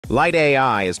Light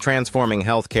AI is transforming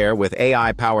healthcare with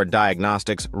AI-powered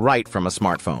diagnostics right from a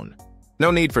smartphone.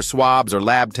 No need for swabs or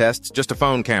lab tests, just a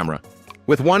phone camera.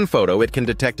 With one photo, it can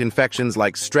detect infections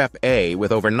like StrepA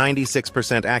with over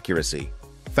 96% accuracy.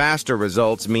 Faster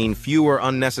results mean fewer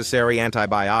unnecessary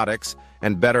antibiotics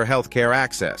and better healthcare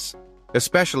access,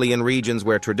 especially in regions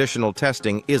where traditional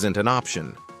testing isn't an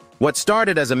option. What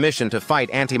started as a mission to fight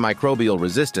antimicrobial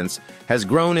resistance has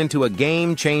grown into a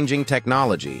game-changing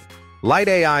technology. Light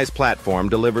AI's platform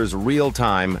delivers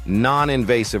real-time,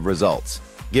 non-invasive results,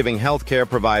 giving healthcare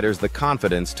providers the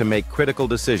confidence to make critical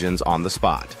decisions on the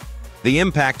spot. The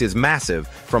impact is massive,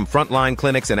 from frontline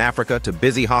clinics in Africa to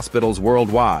busy hospitals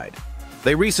worldwide.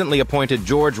 They recently appointed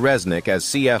George Resnick as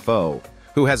CFO,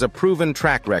 who has a proven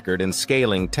track record in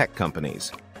scaling tech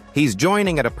companies. He's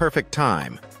joining at a perfect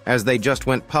time, as they just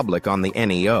went public on the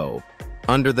NEO,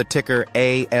 under the ticker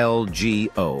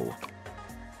ALGO.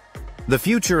 The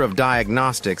future of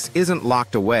diagnostics isn't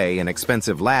locked away in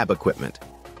expensive lab equipment.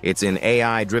 It's in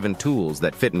AI-driven tools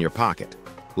that fit in your pocket.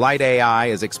 Light AI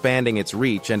is expanding its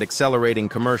reach and accelerating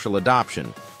commercial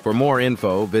adoption. For more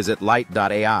info, visit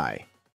light.ai.